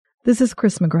This is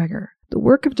Kris McGregor. The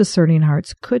work of Discerning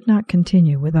Hearts could not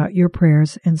continue without your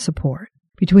prayers and support.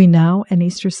 Between now and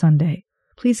Easter Sunday,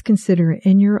 please consider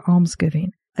in your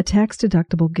almsgiving a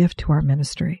tax-deductible gift to our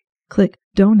ministry. Click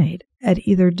Donate at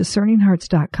either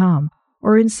discerninghearts.com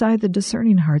or inside the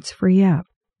Discerning Hearts free app.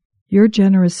 Your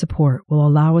generous support will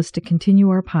allow us to continue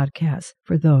our podcast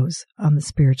for those on the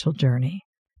spiritual journey.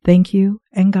 Thank you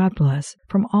and God bless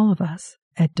from all of us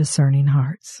at Discerning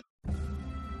Hearts.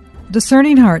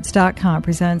 DiscerningHearts.com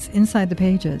presents Inside the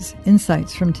Pages,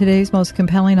 insights from today's most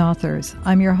compelling authors.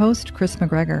 I'm your host, Kris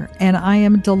McGregor, and I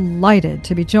am delighted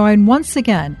to be joined once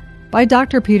again by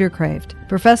Dr. Peter Kreeft,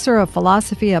 professor of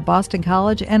philosophy at Boston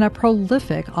College and a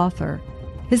prolific author.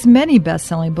 His many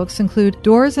best-selling books include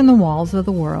Doors in the Walls of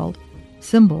the World,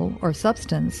 Symbol or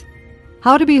Substance,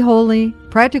 How to Be Holy,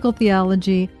 Practical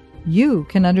Theology, You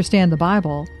Can Understand the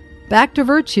Bible, Back to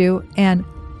Virtue, and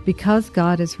Because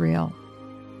God is Real.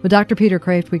 With Dr. Peter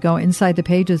Kreeft, we go inside the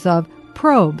pages of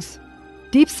Probes,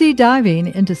 Deep Sea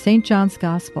Diving into St. John's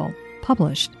Gospel,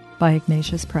 published by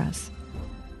Ignatius Press.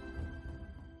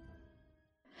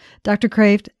 Dr.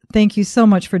 Kreeft, thank you so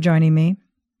much for joining me.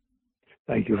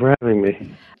 Thank you for having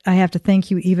me. I have to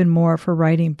thank you even more for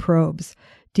writing Probes,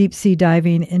 Deep Sea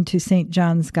Diving into St.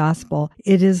 John's Gospel.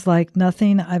 It is like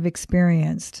nothing I've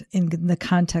experienced in the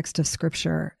context of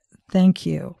Scripture. Thank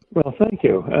you. Well, thank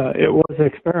you. It was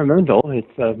experimental. It's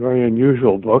a very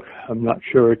unusual book. I'm not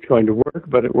sure it's going to work,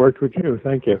 but it worked with you.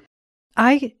 Thank you.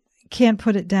 I can't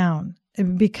put it down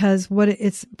because what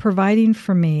it's providing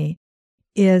for me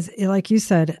is, like you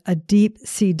said, a deep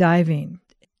sea diving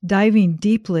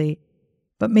deeply,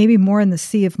 but maybe more in the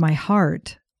sea of my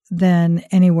heart than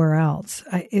anywhere else.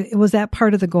 Was that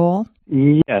part of the goal?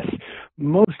 Yes.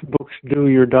 Most books do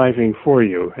your diving for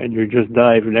you, and you just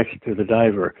dive next to the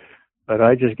diver. But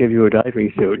I just give you a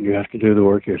diving suit, and you have to do the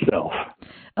work yourself.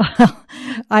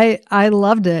 I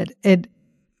loved it.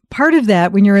 Part of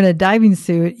that, when you're in a diving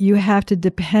suit, you have to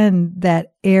depend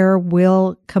that air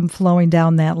will come flowing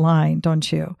down that line,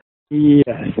 don't you?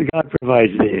 Yes, God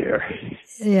provides the air.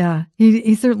 Yeah,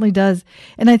 he certainly does.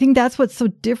 And I think that's what's so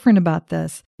different about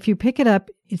this. If you pick it up,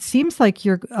 it seems like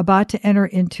you're about to enter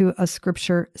into a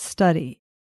scripture study.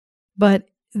 But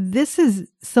this is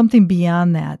something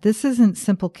beyond that. This isn't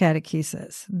simple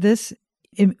catechesis.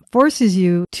 It forces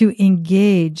you to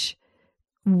engage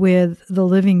with the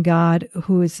living God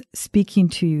who is speaking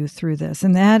to you through this.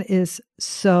 And that is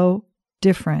so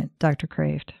different, Dr.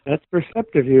 Kreeft. That's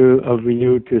perceptive of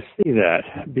you to see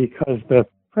that, because the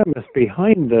premise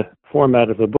behind the format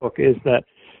of the book is that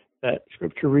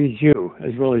Scripture reads you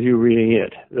as well as you reading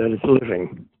it, that it's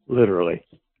living, literally,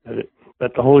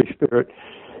 that the Holy Spirit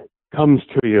comes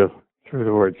to you through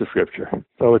the words of Scripture.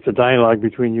 So it's a dialogue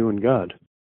between you and God.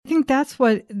 I think that's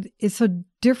what is so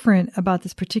different about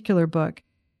this particular book,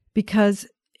 because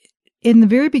in the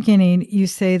very beginning, you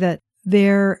say that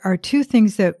there are two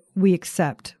things that we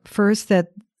accept. First,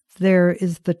 that there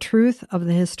is the truth of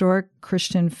the historic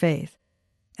Christian faith.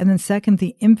 And then second,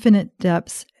 the infinite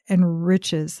depths and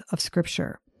riches of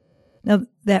Scripture. Now,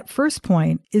 that first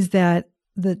point is that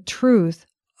the truth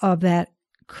of that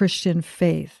Christian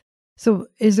faith. So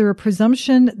is there a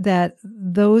presumption that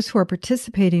those who are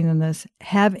participating in this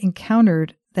have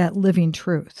encountered that living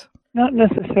truth? Not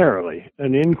necessarily.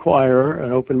 An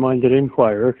open-minded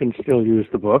inquirer can still use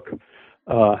the book.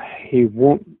 He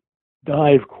won't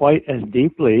dive quite as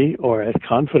deeply or as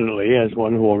confidently as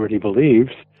one who already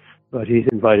believes, but he's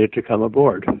invited to come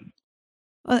aboard.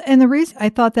 And the reason I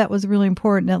thought that was really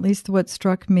important, at least what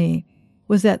struck me,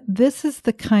 was that this is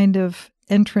the kind of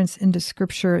entrance into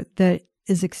Scripture that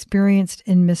is experienced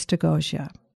in mystagogia.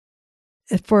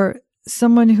 For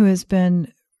someone who has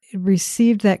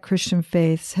received that Christian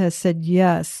faith, has said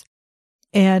yes,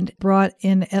 and brought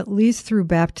in, at least through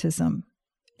baptism,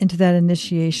 into that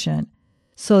initiation,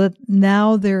 so that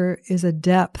now there is a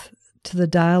depth to the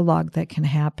dialogue that can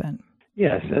happen.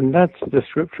 Yes, and that's the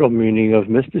scriptural meaning of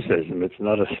mysticism. It's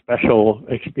not a special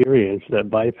experience that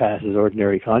bypasses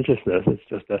ordinary consciousness. It's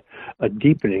just a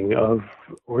deepening of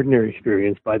ordinary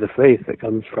experience by the faith that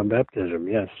comes from baptism,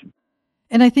 yes.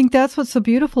 And I think that's what's so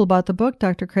beautiful about the book,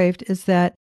 Dr. Kreeft, is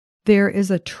that there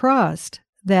is a trust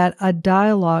that a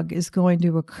dialogue is going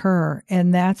to occur,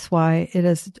 and that's why it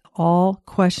is all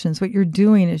questions. What you're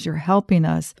doing is you're helping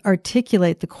us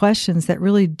articulate the questions that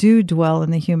really do dwell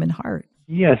in the human heart.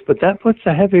 Yes, but that puts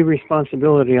a heavy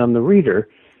responsibility on the reader,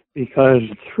 because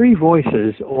three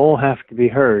voices all have to be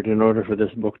heard in order for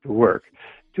this book to work.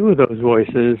 Two of those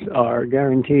voices are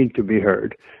guaranteed to be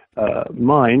heard.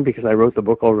 Mine, because I wrote the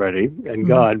book already, and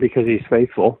God, because he's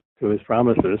faithful to his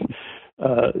promises.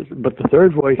 But the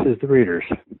third voice is the reader's,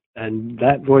 and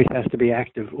that voice has to be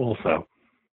active also.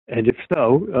 And if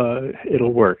so,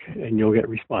 it'll work, and you'll get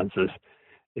responses.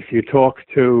 If you talk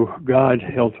to God,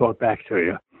 He'll talk back to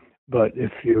you. But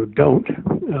if you don't,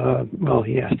 well,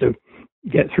 He has to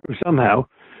get through somehow,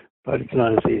 but it's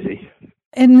not as easy.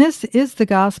 And this is the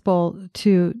gospel,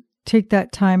 to take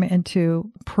that time and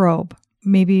to probe.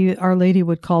 Maybe Our Lady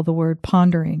would call the word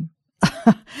pondering.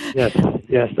 Yes,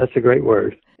 that's a great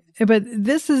word. But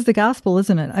this is the gospel,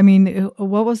 isn't it? I mean,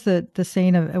 what was the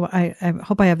saying of, I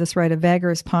hope I have this right, of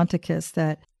Vagris Ponticus,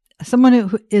 that someone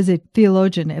who is a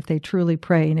theologian if they truly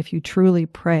pray, and if you truly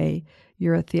pray,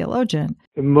 you're a theologian.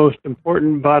 The most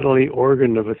important bodily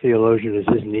organ of a theologian is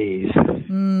his knees.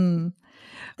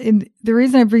 And the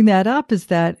reason I bring that up is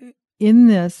that in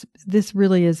this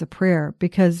really is a prayer,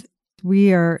 because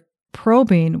we are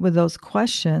probing with those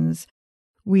questions.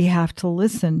 We have to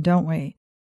listen, don't we,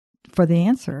 for the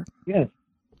answer? Yes.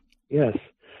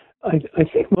 I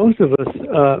think most of us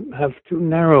have too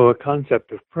narrow a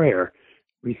concept of prayer.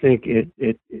 We think it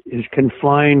is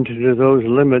confined to those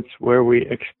limits where we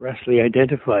expressly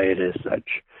identify it as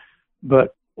such.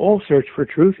 But all search for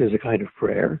truth is a kind of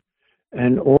prayer,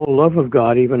 and all love of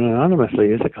God, even anonymously,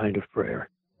 is a kind of prayer.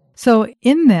 So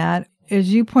in that,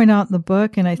 as you point out in the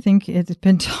book, and I think it's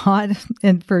been taught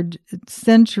and for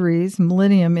centuries,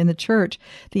 millennium in the church,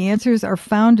 the answers are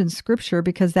found in Scripture,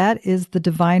 because that is the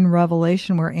divine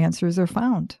revelation where answers are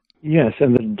found. Yes,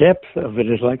 and the depth of it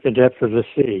is like the depth of the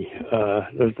sea.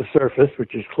 There's the surface,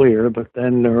 which is clear, but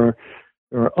then there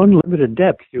are unlimited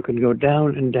depths. You can go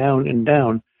down and down and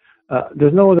down.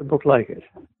 There's no other book like it.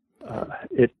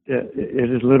 It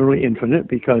is literally infinite,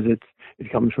 because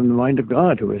it comes from the mind of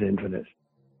God, who is infinite.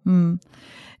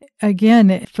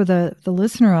 Again, for the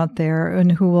listener out there,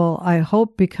 and who will, I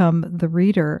hope, become the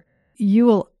reader, you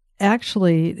will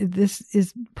actually, this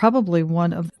is probably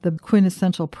one of the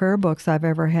quintessential prayer books I've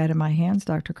ever had in my hands,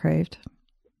 Dr. Kreeft.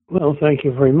 Well, thank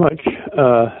you very much.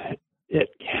 It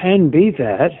can be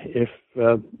that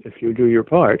if you do your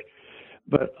part.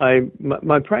 But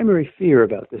my primary fear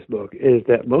about this book is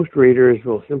that most readers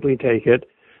will simply take it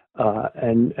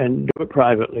and do it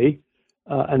privately,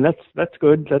 and that's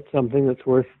good. That's something that's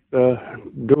worth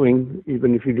doing,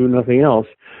 even if you do nothing else.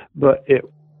 But it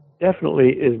definitely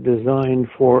is designed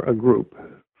for a group,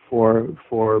 for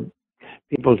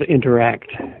people to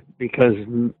interact, because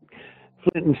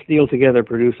flint and steel together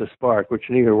produce a spark, which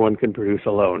neither one can produce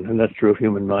alone, and that's true of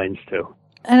human minds too.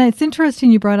 And it's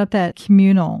interesting you brought up that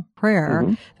communal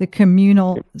prayer, the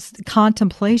communal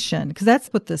contemplation, because that's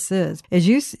what this is. As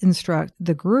you instruct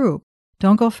the group,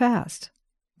 don't go fast,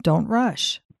 don't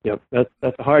rush. Yep, that's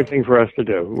a hard thing for us to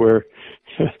do. We're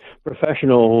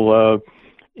professional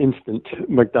instant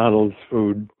McDonald's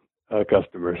food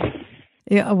customers.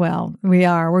 Yeah, well, we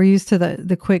are. We're used to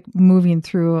the quick moving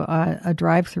through a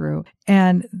drive-through,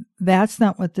 and that's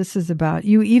not what this is about.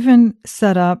 You even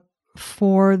set up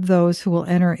for those who will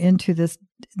enter into this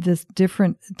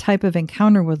different type of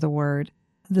encounter with the Word,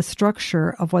 the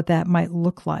structure of what that might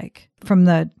look like, from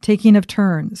the taking of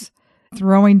turns,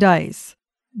 throwing dice.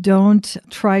 Don't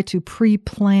try to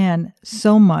pre-plan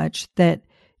so much that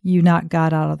you knock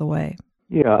God out of the way.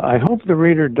 Yeah, I hope the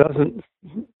reader doesn't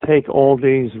take all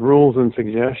these rules and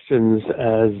suggestions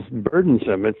as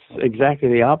burdensome. It's exactly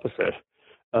the opposite.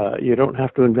 You don't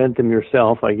have to invent them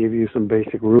yourself. I give you some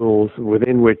basic rules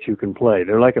within which you can play.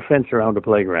 They're like a fence around a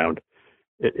playground.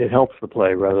 It helps the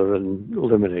play rather than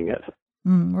limiting it.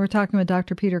 We're talking with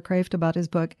Dr. Peter Kreeft about his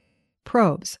book,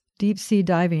 Probes, Deep Sea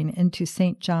Diving into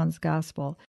St. John's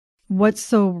Gospel. What's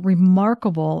so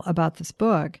remarkable about this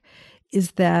book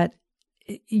is that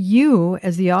you,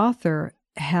 as the author,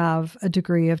 have a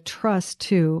degree of trust,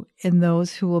 too, in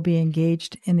those who will be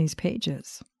engaged in these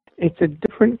pages. It's a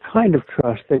different kind of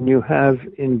trust than you have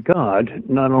in God,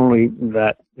 not only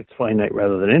that it's finite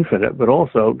rather than infinite, but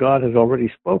also God has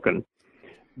already spoken.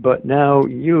 But now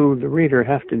you, the reader,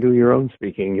 have to do your own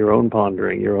speaking, your own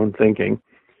pondering, your own thinking.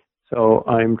 So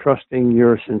I'm trusting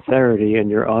your sincerity and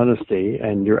your honesty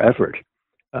and your effort,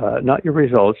 not your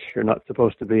results. You're not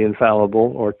supposed to be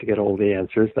infallible or to get all the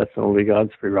answers. That's only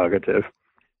God's prerogative.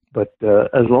 But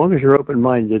as long as you're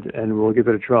open-minded and we'll give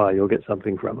it a try, you'll get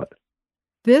something from it.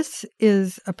 This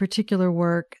is a particular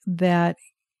work that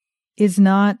is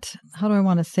not, how do I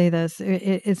want to say this?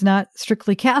 It's not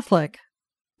strictly Catholic,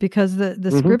 because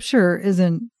the Scripture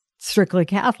isn't strictly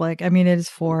Catholic. I mean, it is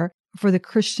for the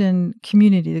Christian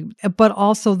community, but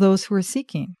also those who are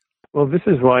seeking. Well, this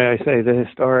is why I say the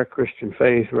historic Christian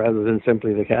faith rather than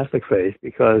simply the Catholic faith,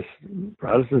 because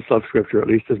Protestants love Scripture at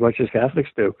least as much as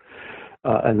Catholics do.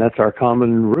 And that's our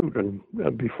common root,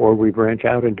 and before we branch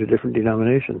out into different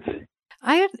denominations.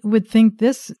 I would think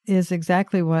this is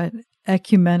exactly what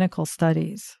ecumenical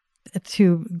studies,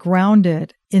 to ground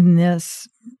it in this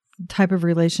type of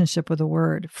relationship with the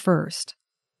Word first.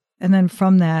 And then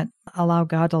from that, allow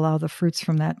God to allow the fruits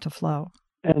from that to flow.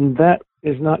 And that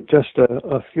is not just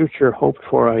a future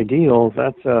hoped-for ideal,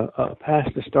 that's a past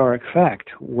historic fact.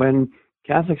 When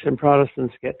Catholics and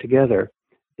Protestants get together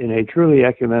in a truly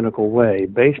ecumenical way,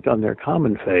 based on their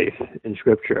common faith in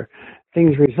Scripture,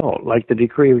 things result, like the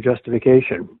decree of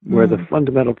justification, where the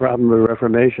fundamental problem of the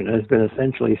Reformation has been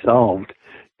essentially solved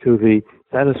to the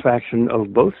satisfaction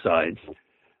of both sides.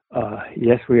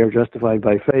 Yes, we are justified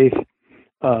by faith,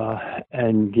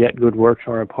 and yet good works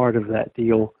are a part of that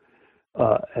deal.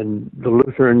 And the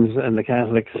Lutherans and the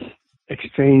Catholics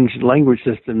exchanged language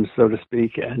systems, so to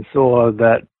speak, and saw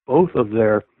that both of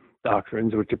their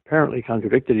doctrines, which apparently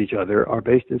contradicted each other, are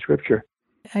based in Scripture.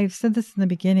 I've said this in the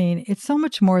beginning. It's so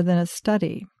much more than a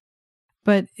study.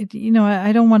 But,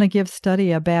 I don't want to give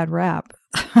study a bad rap.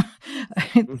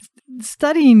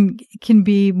 Studying can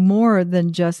be more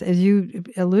than just, as you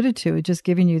alluded to, just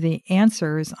giving you the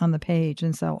answers on the page.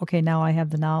 And so, okay, now I have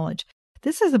the knowledge.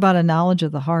 This is about a knowledge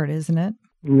of the heart, isn't it?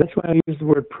 And that's why I use the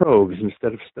word probes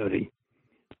instead of study.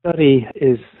 Study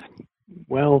is,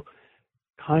 well,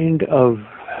 kind of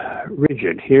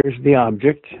rigid. Here's the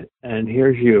object, and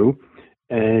here's you,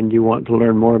 and you want to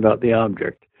learn more about the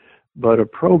object. But a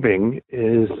probing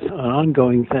is an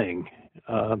ongoing thing.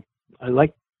 I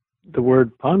like the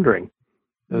word pondering.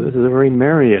 This is a very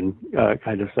Marian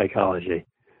kind of psychology.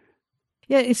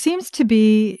 Yeah, it seems to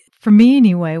be, for me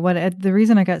anyway, the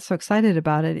reason I got so excited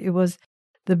about it, it was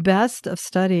the best of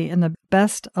study and the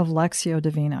best of Lectio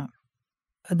Divina,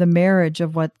 the marriage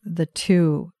of what the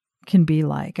two can be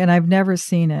like. And I've never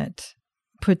seen it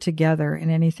put together in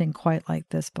anything quite like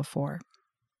this before.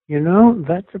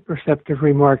 That's a perceptive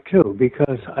remark, too,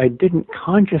 because I didn't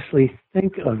consciously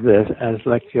think of this as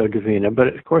Lectio Divina, but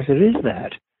of course it is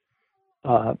that.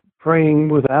 Praying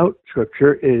without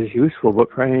Scripture is useful, but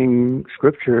praying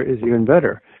Scripture is even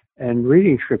better. And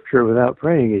reading Scripture without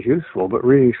praying is useful, but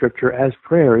reading Scripture as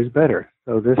prayer is better.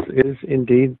 So this is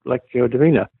indeed Lectio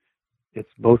Divina.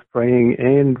 It's both praying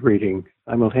and reading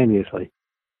simultaneously.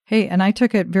 Hey, and I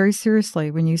took it very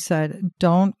seriously when you said,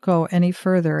 don't go any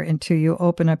further until you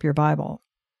open up your Bible.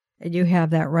 And you have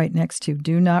that right next to you.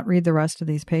 Do not read the rest of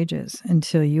these pages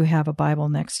until you have a Bible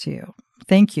next to you.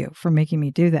 Thank you for making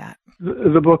me do that.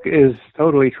 The book is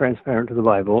totally transparent to the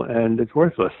Bible, and it's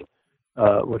worthless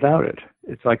without it.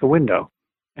 It's like a window.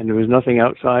 And if there's nothing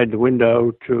outside the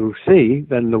window to see,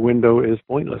 then the window is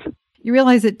pointless. You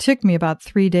realize it took me about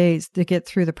 3 days to get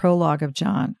through the prologue of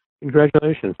John.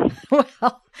 Congratulations.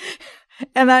 Well,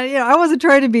 and I wasn't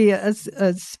trying to be a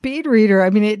speed reader.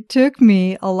 I mean, it took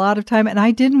me a lot of time, and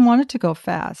I didn't want it to go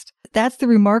fast. That's the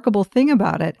remarkable thing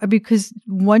about it, because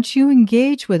once you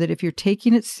engage with it, if you're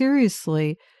taking it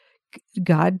seriously,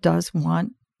 God does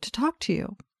want to talk to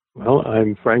you. Well,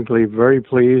 I'm frankly very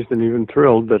pleased and even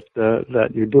thrilled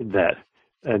that you did that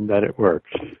and that it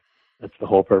worked. That's the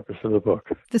whole purpose of the book.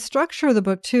 The structure of the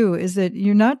book, too, is that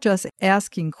you're not just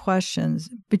asking questions,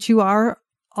 but you are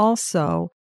also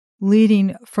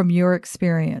leading from your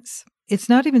experience. It's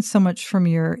not even so much from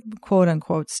your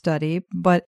quote-unquote study,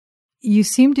 but you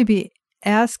seem to be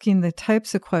asking the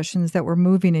types of questions that were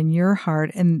moving in your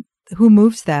heart. And who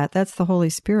moves that? That's the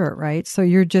Holy Spirit, right? So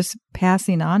you're just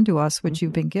passing on to us what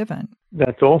you've been given.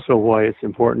 That's also why it's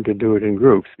important to do it in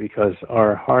groups, because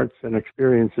our hearts and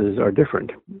experiences are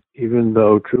different. Even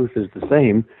though truth is the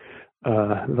same,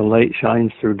 the light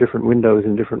shines through different windows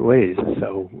in different ways.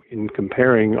 So in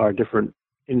comparing our different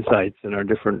insights and our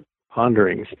different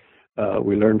ponderings,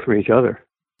 we learn from each other.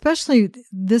 Especially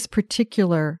this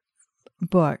particular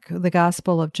book, the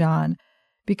Gospel of John,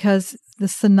 because the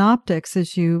synoptics,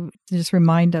 as you just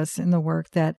remind us in the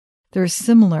work, that they're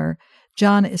similar.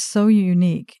 John is so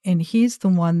unique, and he's the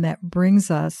one that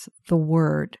brings us the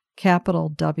word, capital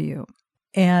W.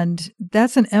 And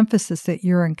that's an emphasis that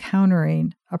you're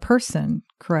encountering a person,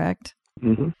 correct?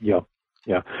 Mm-hmm.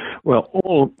 Yeah. Well,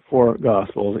 all four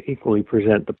Gospels equally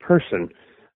present the person,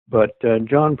 but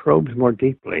John probes more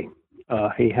deeply.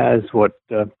 He has what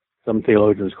some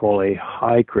theologians call a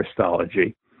high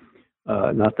Christology.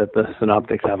 Not that the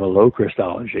synoptics have a low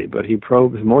Christology, but he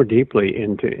probes more deeply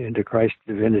into Christ's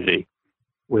divinity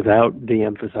without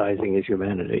de-emphasizing his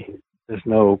humanity. There's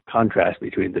no contrast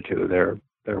between the two.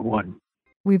 They're one.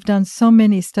 We've done so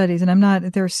many studies, and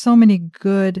there are so many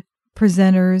good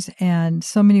presenters and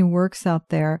so many works out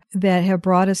there that have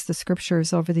brought us the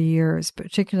scriptures over the years,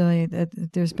 particularly that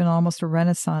there's been almost a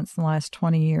renaissance in the last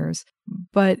 20 years.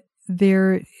 But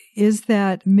there is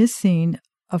that missing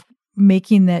of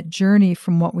making that journey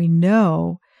from what we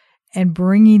know and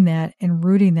bringing that and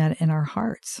rooting that in our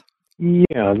hearts.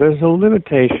 Yeah, there's a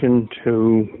limitation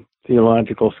to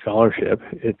theological scholarship.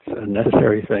 It's a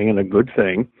necessary thing and a good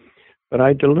thing. But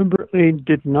I deliberately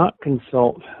did not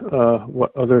consult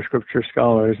what other scripture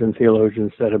scholars and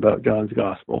theologians said about John's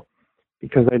Gospel,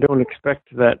 because I don't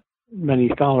expect that many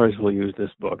scholars will use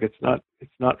this book. It's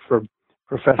not for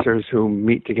professors who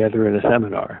meet together in a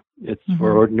seminar. It's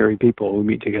for ordinary people who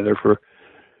meet together for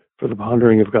the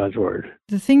pondering of God's Word.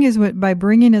 The thing is, by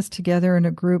bringing us together in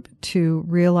a group to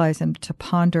realize and to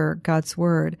ponder God's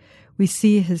Word, we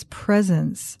see His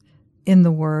presence in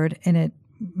the Word, and it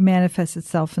manifests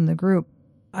itself in the group.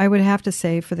 I would have to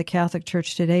say, for the Catholic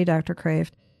Church today, Dr.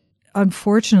 Kreeft,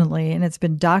 unfortunately, and it's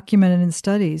been documented in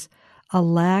studies, a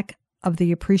lack of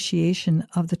the appreciation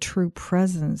of the true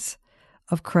presence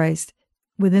of Christ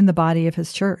within the body of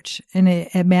His church, and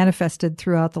it manifested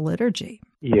throughout the liturgy.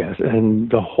 Yes, and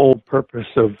the whole purpose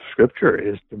of Scripture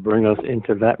is to bring us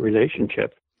into that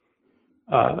relationship,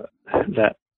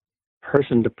 that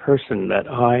person to person, that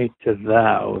I to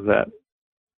thou, that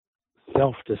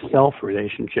self to self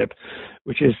relationship,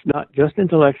 which is not just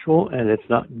intellectual and it's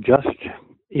not just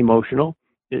emotional.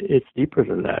 It's deeper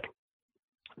than that.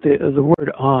 The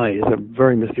word I is a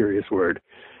very mysterious word.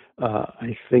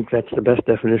 I think that's the best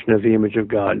definition of the image of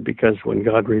God, because when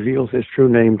God reveals His true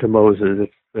name to Moses,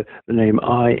 it's the name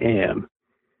I am.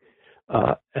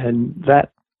 And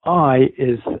that I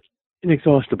is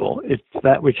inexhaustible. It's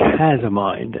that which has a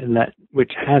mind, and that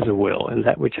which has a will, and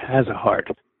that which has a heart.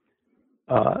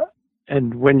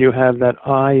 And when you have that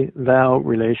I-thou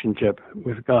relationship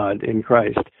with God in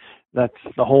Christ, that's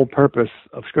the whole purpose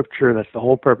of Scripture, that's the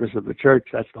whole purpose of the Church,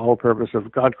 that's the whole purpose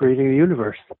of God creating the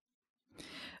universe.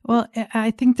 Well,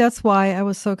 I think that's why I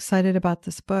was so excited about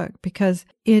this book, because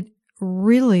it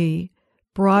really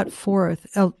brought forth,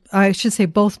 I should say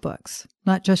both books,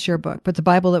 not just your book, but the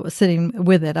Bible that was sitting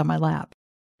with it on my lap,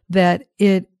 that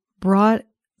it brought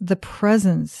the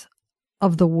presence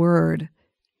of the Word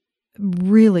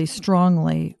really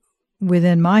strongly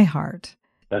within my heart.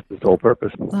 That's its whole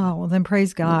purpose. Oh, well, then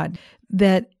praise God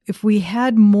that if we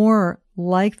had more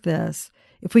like this,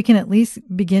 if we can at least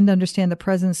begin to understand the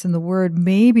presence in the Word,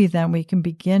 maybe then we can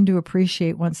begin to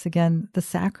appreciate once again the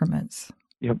sacraments.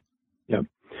 Yep.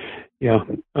 Yeah.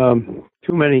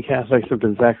 Too many Catholics have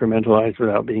been sacramentalized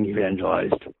without being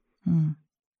evangelized,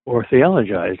 or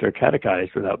theologized or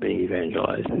catechized without being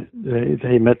evangelized.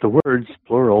 They met the words,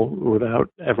 plural, without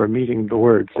ever meeting the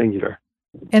word, singular.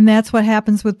 And that's what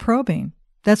happens with probing.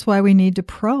 That's why we need to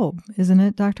probe, isn't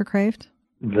it, Dr. Kreeft?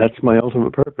 That's my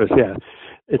ultimate purpose, yeah.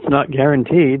 It's not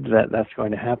guaranteed that that's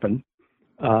going to happen,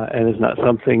 and it's not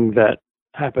something that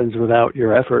happens without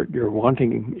your effort, your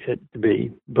wanting it to be.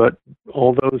 But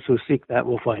all those who seek that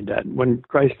will find that. When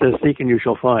Christ says, seek and you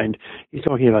shall find, He's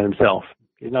talking about Himself.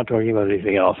 He's not talking about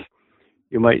anything else.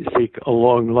 You might seek a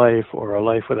long life or a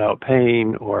life without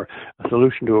pain or a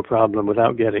solution to a problem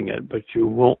without getting it, but you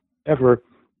won't ever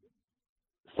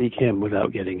seek Him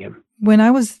without getting Him. When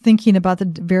I was thinking about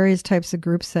the various types of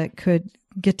groups that could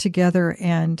get together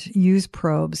and use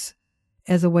probes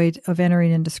as a way of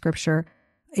entering into Scripture,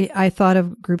 I thought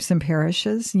of groups in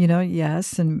parishes,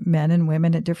 yes, and men and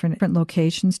women at different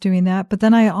locations doing that. But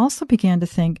then I also began to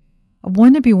think,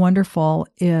 wouldn't it be wonderful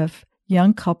if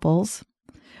young couples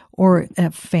or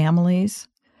families,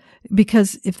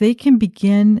 because if they can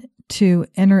begin to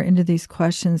enter into these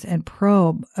questions and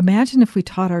probe, imagine if we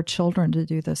taught our children to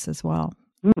do this as well.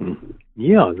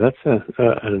 Yeah, that's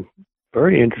a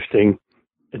very interesting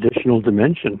additional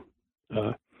dimension.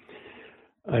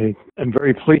 I am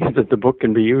very pleased that the book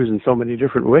can be used in so many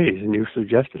different ways, and you've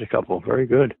suggested a couple. Very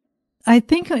good. I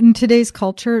think in today's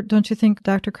culture, don't you think,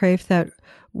 Dr. Kreeft, that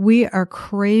we are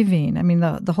craving,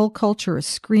 the whole culture is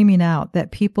screaming out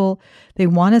that people, they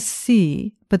want to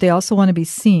see, but they also want to be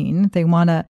seen. They want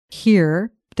to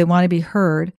hear, they want to be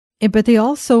heard, but they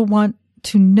also want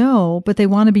to know, but they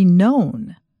want to be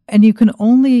known. And you can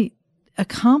only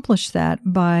accomplish that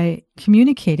by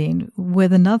communicating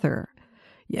with another.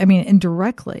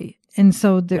 Indirectly. And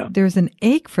so there's an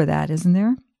ache for that, isn't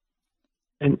there?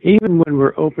 And even when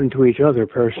we're open to each other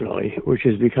personally, which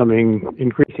is becoming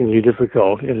increasingly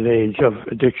difficult in an age of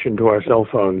addiction to our cell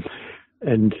phones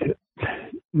and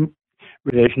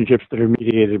relationships that are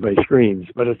mediated by screens,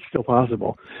 but it's still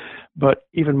possible. But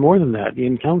even more than that, the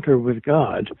encounter with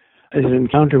God is an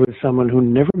encounter with someone who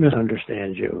never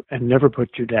misunderstands you and never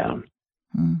puts you down.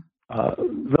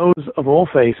 Those of all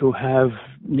faiths who have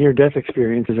near-death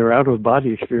experiences or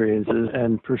out-of-body experiences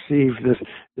and perceive this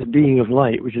being of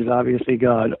light, which is obviously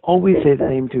God, always say the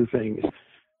same two things.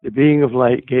 The being of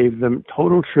light gave them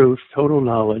total truth, total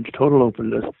knowledge, total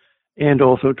openness, and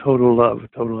also total love,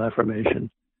 total affirmation.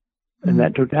 And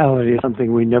that totality is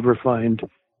something we never find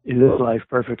in this life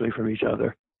perfectly from each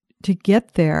other. To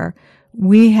get there,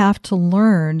 we have to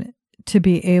learn to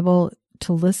be able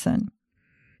to listen.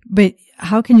 But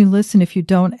how can you listen if you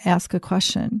don't ask a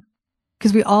question?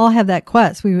 Because we all have that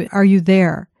quest. Are you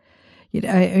there?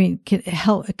 I mean,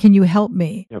 can you help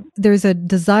me? Yep. There's a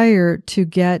desire to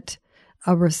get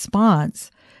a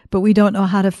response, but we don't know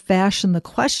how to fashion the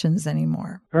questions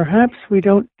anymore. Perhaps we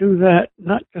don't do that,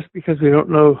 not just because we don't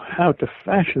know how to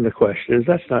fashion the questions.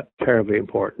 That's not terribly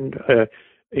important.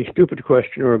 A stupid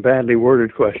question or a badly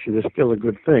worded question is still a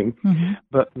good thing. Mm-hmm.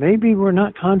 But maybe we're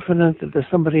not confident that there's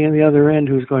somebody on the other end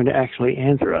who's going to actually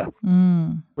answer us.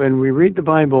 When we read the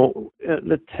Bible,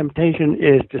 the temptation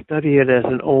is to study it as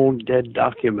an old, dead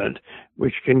document,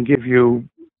 which can give you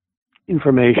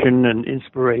information and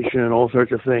inspiration and all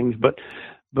sorts of things.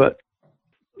 But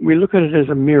we look at it as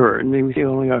a mirror, and then we see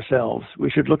only ourselves. We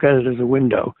should look at it as a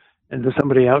window, and there's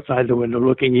somebody outside the window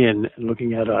looking in and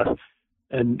looking at us.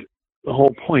 And the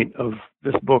whole point of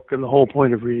this book and the whole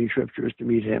point of reading Scripture is to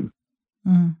meet Him.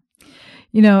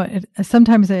 You know,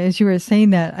 sometimes as you were saying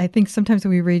that, I think sometimes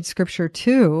we read Scripture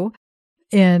too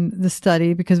in the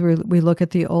study because we look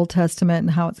at the Old Testament and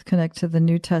how it's connected to the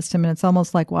New Testament. It's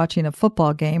almost like watching a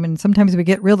football game, and sometimes we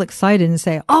get real excited and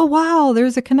say, "Oh, wow,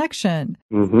 there's a connection."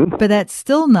 Mm-hmm. But that's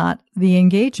still not the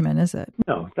engagement, is it?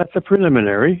 No, that's a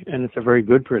preliminary, and it's a very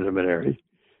good preliminary.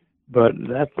 But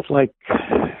that's like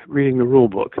reading the rule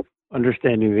book,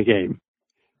 understanding the game.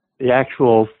 The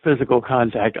actual physical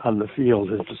contact on the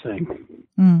field is the same.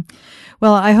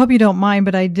 Well, I hope you don't mind,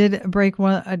 but I did break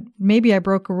one. Maybe I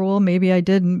broke a rule, maybe I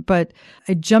didn't, but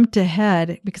I jumped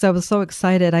ahead because I was so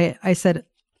excited. I said,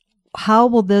 how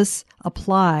will this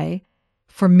apply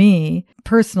for me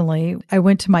personally? I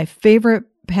went to my favorite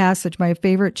passage, my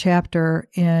favorite chapter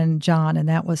in John, and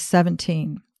that was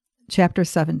 17, chapter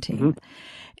 17. Mm-hmm.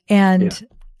 And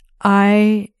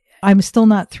yeah. I'm still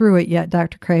not through it yet,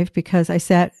 Dr. Kreeft, because I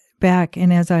sat back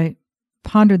and as I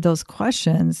pondered those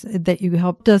questions that you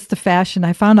helped us to fashion,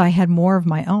 I found I had more of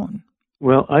my own.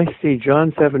 Well, I see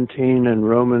John 17 and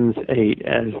Romans 8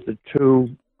 as the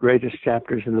two greatest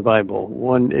chapters in the Bible.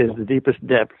 One is the deepest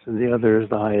depths and the other is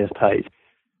the highest height.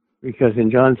 Because in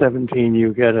John 17,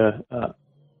 you get a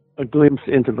glimpse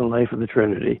into the life of the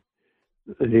Trinity,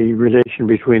 the relation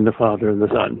between the Father and the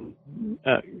Son.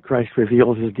 Christ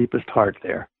reveals his deepest heart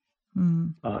there.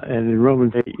 And in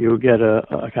Romans 8, you get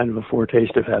a kind of a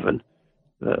foretaste of heaven,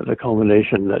 the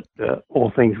culmination that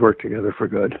all things work together for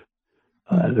good,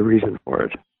 and the reason for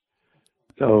it.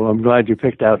 So I'm glad you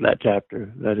picked out that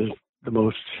chapter. That is the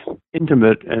most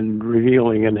intimate and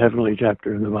revealing and heavenly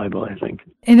chapter in the Bible, I think.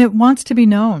 And it wants to be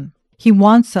known. He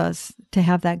wants us to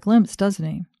have that glimpse, doesn't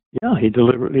he? Yeah, he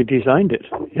deliberately designed it.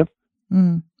 Yep.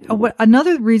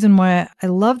 Another reason why I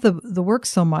love the work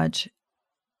so much,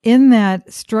 in that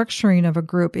structuring of a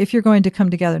group, if you're going to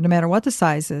come together, no matter what the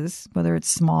size is, whether it's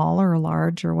small or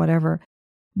large or whatever,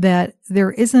 that there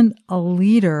isn't a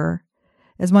leader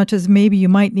as much as maybe you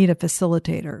might need a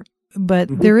facilitator. But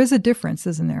there is a difference,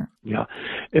 isn't there? Yeah.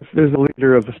 If there's a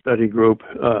leader of a study group,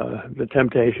 the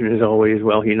temptation is always,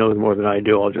 well, he knows more than I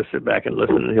do. I'll just sit back and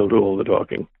listen, and he'll do all the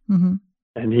talking. Mm-hmm.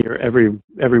 And here,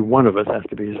 every one of us has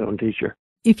to be his own teacher.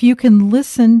 If you can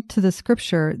listen to the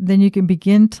Scripture, then you can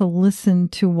begin to listen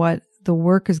to what the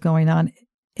work is going on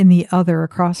in the other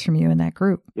across from you in that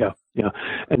group. Yeah.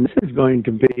 And this is going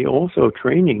to be also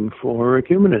training for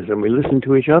ecumenism. We listen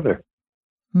to each other.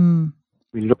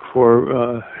 We look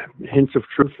for hints of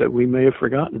truth that we may have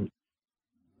forgotten.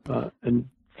 And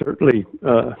certainly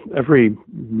every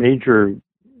major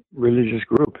religious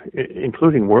group,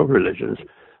 including world religions,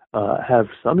 have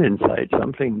some insight,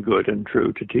 something good and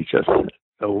true to teach us.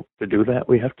 So to do that,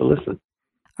 we have to listen.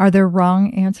 Are there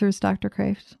wrong answers, Dr.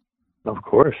 Kreeft? Of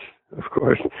course.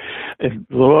 If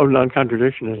the law of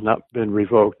non-contradiction has not been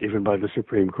revoked, even by the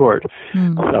Supreme Court.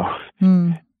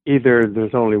 Either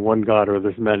there's only one God or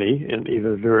there's many, and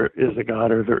either there is a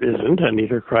God or there isn't, and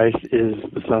either Christ is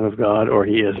the Son of God or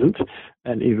he isn't,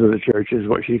 and either the church is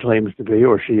what she claims to be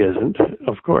or she isn't,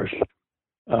 of course.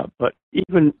 But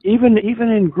even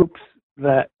in groups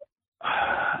that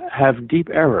have deep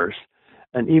errors,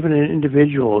 and even in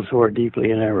individuals who are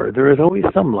deeply in error, there is always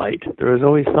some light. There is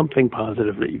always something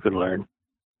positive that you can learn.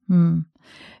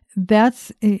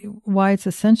 That's why it's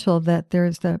essential that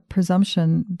there's the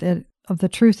presumption that of the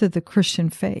truth of the Christian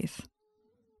faith.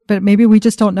 But maybe we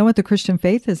just don't know what the Christian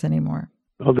faith is anymore.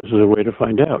 Well, this is a way to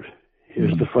find out.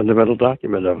 Here's the fundamental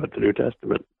document of it, the New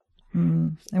Testament.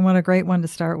 And what a great one to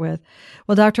start with.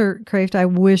 Well, Dr. Kreeft, I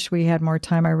wish we had more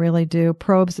time. I really do.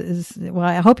 Probes well,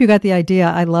 I hope you got the idea.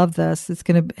 I love this. It's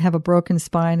going to have a broken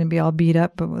spine and be all beat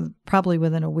up, but probably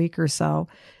within a week or so,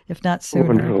 if not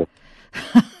sooner.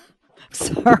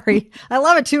 Sorry. I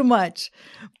love it too much.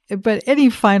 But any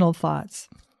final thoughts?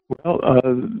 Well,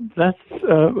 that's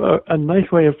a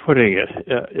nice way of putting it.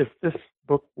 If this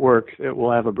book works, it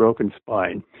will have a broken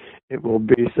spine. It will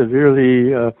be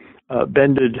severely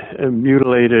bended,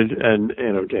 mutilated, and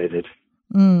annotated.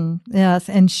 Yes,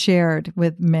 and shared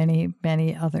with many,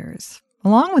 many others,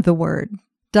 along with the word.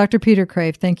 Dr. Peter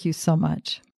Kreeft, thank you so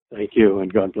much. Thank you,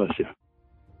 and God bless you.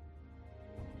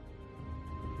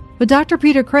 With Dr.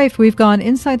 Peter Kreeft, we've gone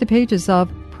inside the pages of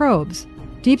Probes,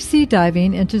 Deep Sea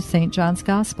Diving into St. John's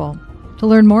Gospel. To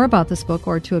learn more about this book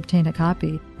or to obtain a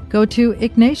copy, go to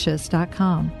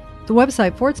Ignatius.com, the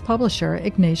website for its publisher,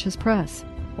 Ignatius Press,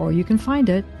 or you can find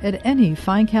it at any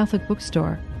fine Catholic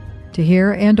bookstore. To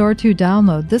hear and or to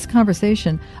download this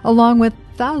conversation, along with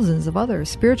thousands of other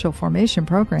spiritual formation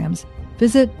programs,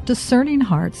 visit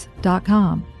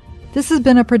discerninghearts.com. This has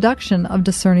been a production of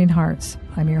Discerning Hearts.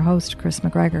 I'm your host, Kris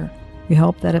McGregor. We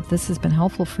hope that if this has been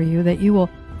helpful for you, that you will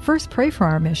first pray for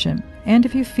our mission, and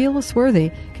if you feel us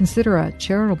worthy, consider a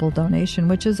charitable donation,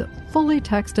 which is fully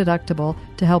tax deductible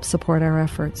to help support our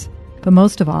efforts. But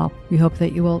most of all, we hope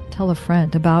that you will tell a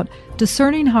friend about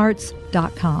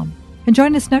discerninghearts.com. And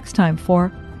join us next time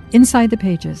for Inside the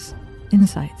Pages,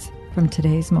 insights from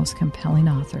today's most compelling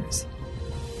authors.